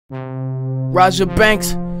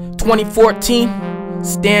BanXx, 2014.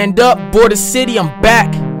 Stand up, Border City, I'm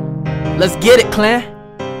back. Let's get it, clan.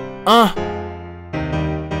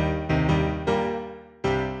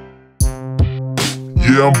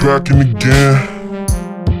 Yeah, I'm back in again.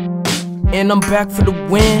 And I'm back for the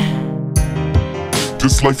win.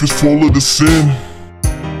 This life is full of the sin.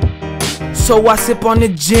 So I sip on the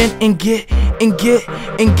gin and get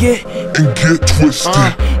twisted.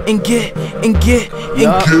 And get lifted.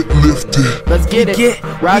 Let's get it.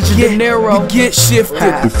 Roger De Niro. Get shifted.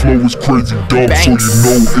 The flow is crazy dumb, BanXx. so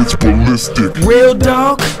you know it's ballistic. Real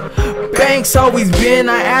dog. BanXx always been.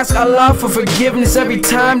 I ask Allah for forgiveness every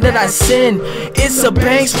time that I sin. It's a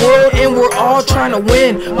BanXx world and we're all trying to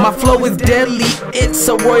win. My flow is deadly, it's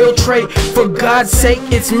a royal trait. For God's sake,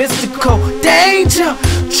 it's mystical. Danger!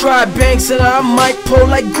 Try BanXx and I might pull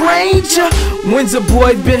like Granger. Windsor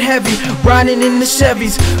boys been heavy, riding in the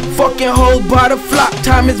Chevys. Fucking hoes by the flock,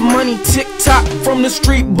 time is money. Tick-tock, from the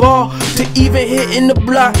street ball to even hitting the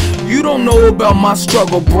block. You don't know about my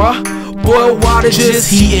struggle, bruh. Boiled water just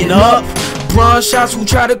heating up. Bronze shots who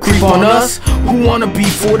try to creep on us, who wanna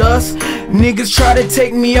beef with us. Niggas try to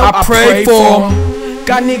take me out, I pray for them.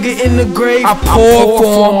 Got nigga in the grave, I pour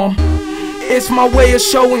for them. It's my way of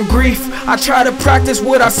showing grief. I try to practice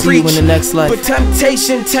what I preach, in the next life. But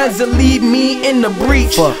temptation tends to lead me in the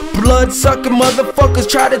breach. Blood sucking motherfuckers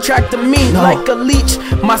try to track the meat like a leech.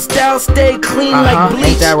 My style stay clean like bleach.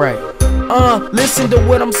 Ain't that right? Listen to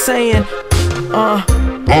what I'm saying.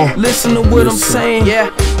 Listen to what I'm saying. Yeah,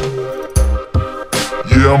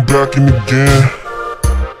 I'm back in again.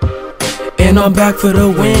 And I'm back for the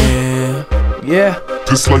win. Yeah,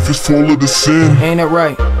 This life is full of the sin. ain't it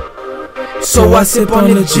right? So I sip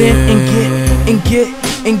on the gin and get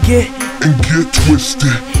twisted.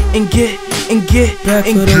 and get lifted.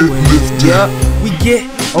 Yup, we get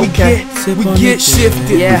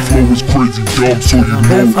shifted. The flow is crazy dumb, so you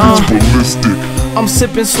know it's ballistic. I'm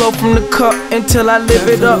sipping slow from the cup until I live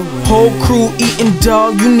it up. Whole crew eating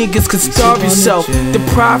dog, you niggas could starve yourself.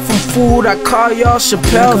 Deprived from food, I call y'all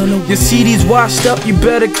Chappelle. Your CD's washed up, you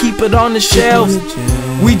better keep it on the shelves.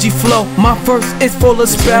 Ouija flow, my verse is full of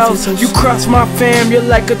spells. You cross my fam, you're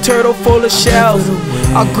like a turtle full of shells.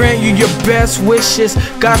 I'll grant you your best wishes.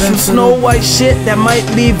 Got some Snow White shit that might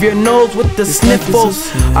leave your nose with the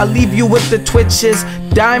sniffles. I'll leave you with the twitches.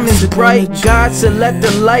 Diamonds bright, God said let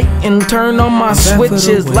the light and turn on my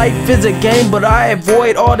switches. Life is a game, but I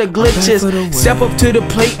avoid all the glitches. Step up to the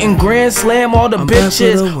plate and grand slam all the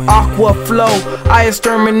bitches. Aqua flow, I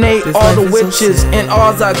exterminate all the witches. And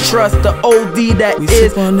alls I trust, the OD that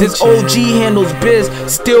is. This OG handles biz.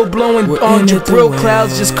 Still blowing on your grill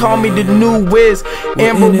clouds, just call me the new whiz.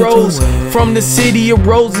 Amber Rose, from the city of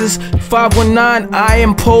roses. 519, I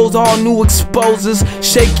impose all new exposures.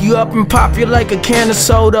 Shake you up and pop you like a can of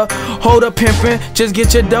soda. Hold up pimpin', just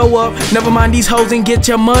get your dough up. Never mind these hoes and get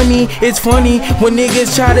your money. It's funny when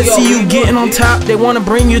niggas try to see you getting on top. They wanna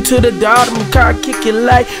bring you to the bottom, car kick you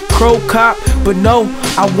like Crow Cop. But no,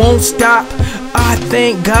 I won't stop. I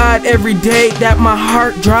thank God every day that my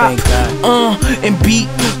heart drop. And beat,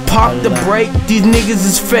 pop the brake. These niggas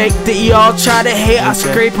is fake. They all try to hate, I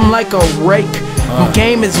scrape them like a rake. The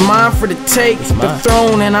game is mine for the take, the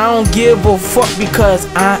throne, and I don't give a fuck because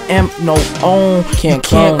I am no own. Can't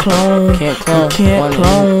clone,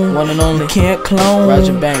 one and only. Can't clone.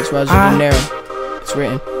 Roger BanXx, Roger De Niro. It's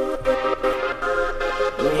written.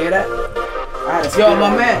 You hear that? Yo, my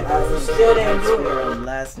man. Still damn good.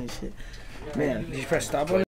 Last and shit. Man, did you press stop on it?